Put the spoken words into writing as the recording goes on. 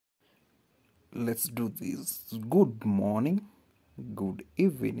Let's do this. Good morning, good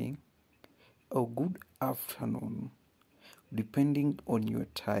evening, or good afternoon, depending on your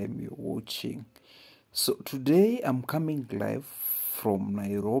time you're watching. So today I'm coming live from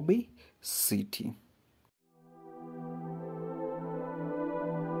Nairobi city.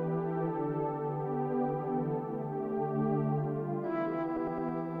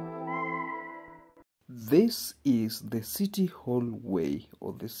 This is the City Hall Way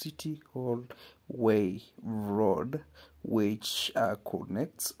or the City Hall Way Road, which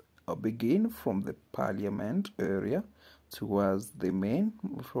connects begin from the Parliament area towards the main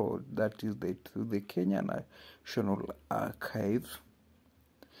road, that is to the Kenya National Archives.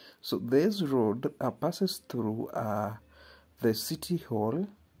 So this road passes through the City Hall,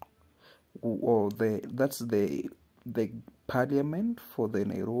 or that's the Parliament for the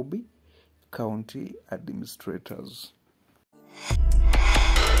Nairobi County administrators.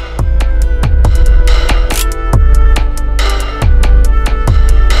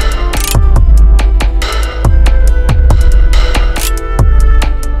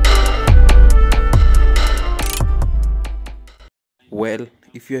 Well,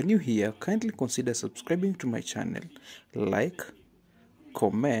 if you are new here, kindly consider subscribing to my channel, like,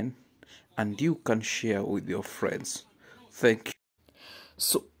 comment, and you can share with your friends. Thank you.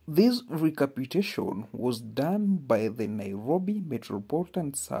 So this recapitulation was done by the Nairobi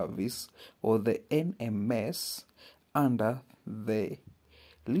Metropolitan Service, or the NMS, under the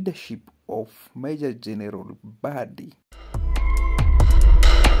leadership of Major General Badi.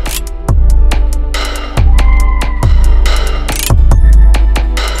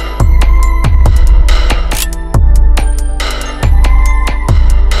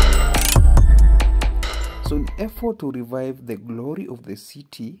 So in effort to revive the glory of the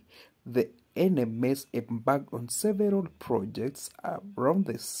city, the NMS embarked on several projects around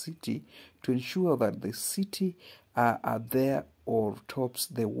the city to ensure that the city are there or tops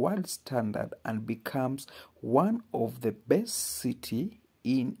the world standard and becomes one of the best cities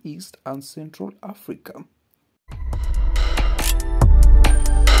in East and Central Africa.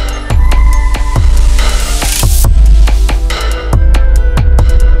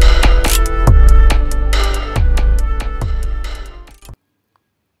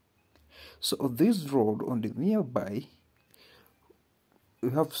 So on this road, on the nearby,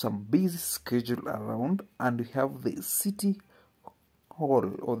 we have some busy schedule around, and we have the City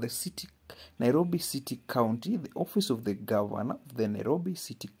Hall, or the Nairobi City County, the office of the governor of the Nairobi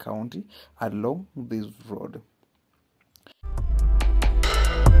City County along this road.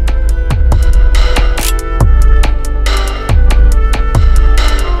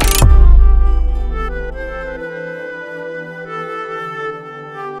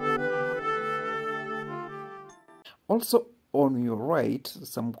 Also on your right,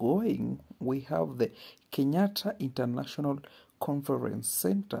 some going, we have the Kenyatta International Conference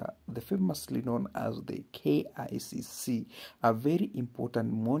Center, the famously known as the KICC, a very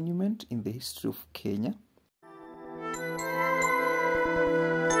important monument in the history of Kenya.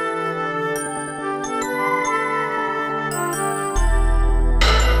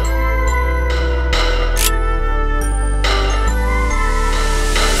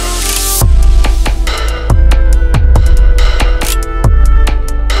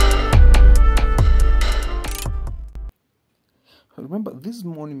 Remember, this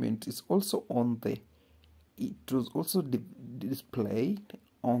monument is also it was also displayed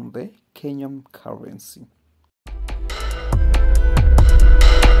on the Kenyan currency.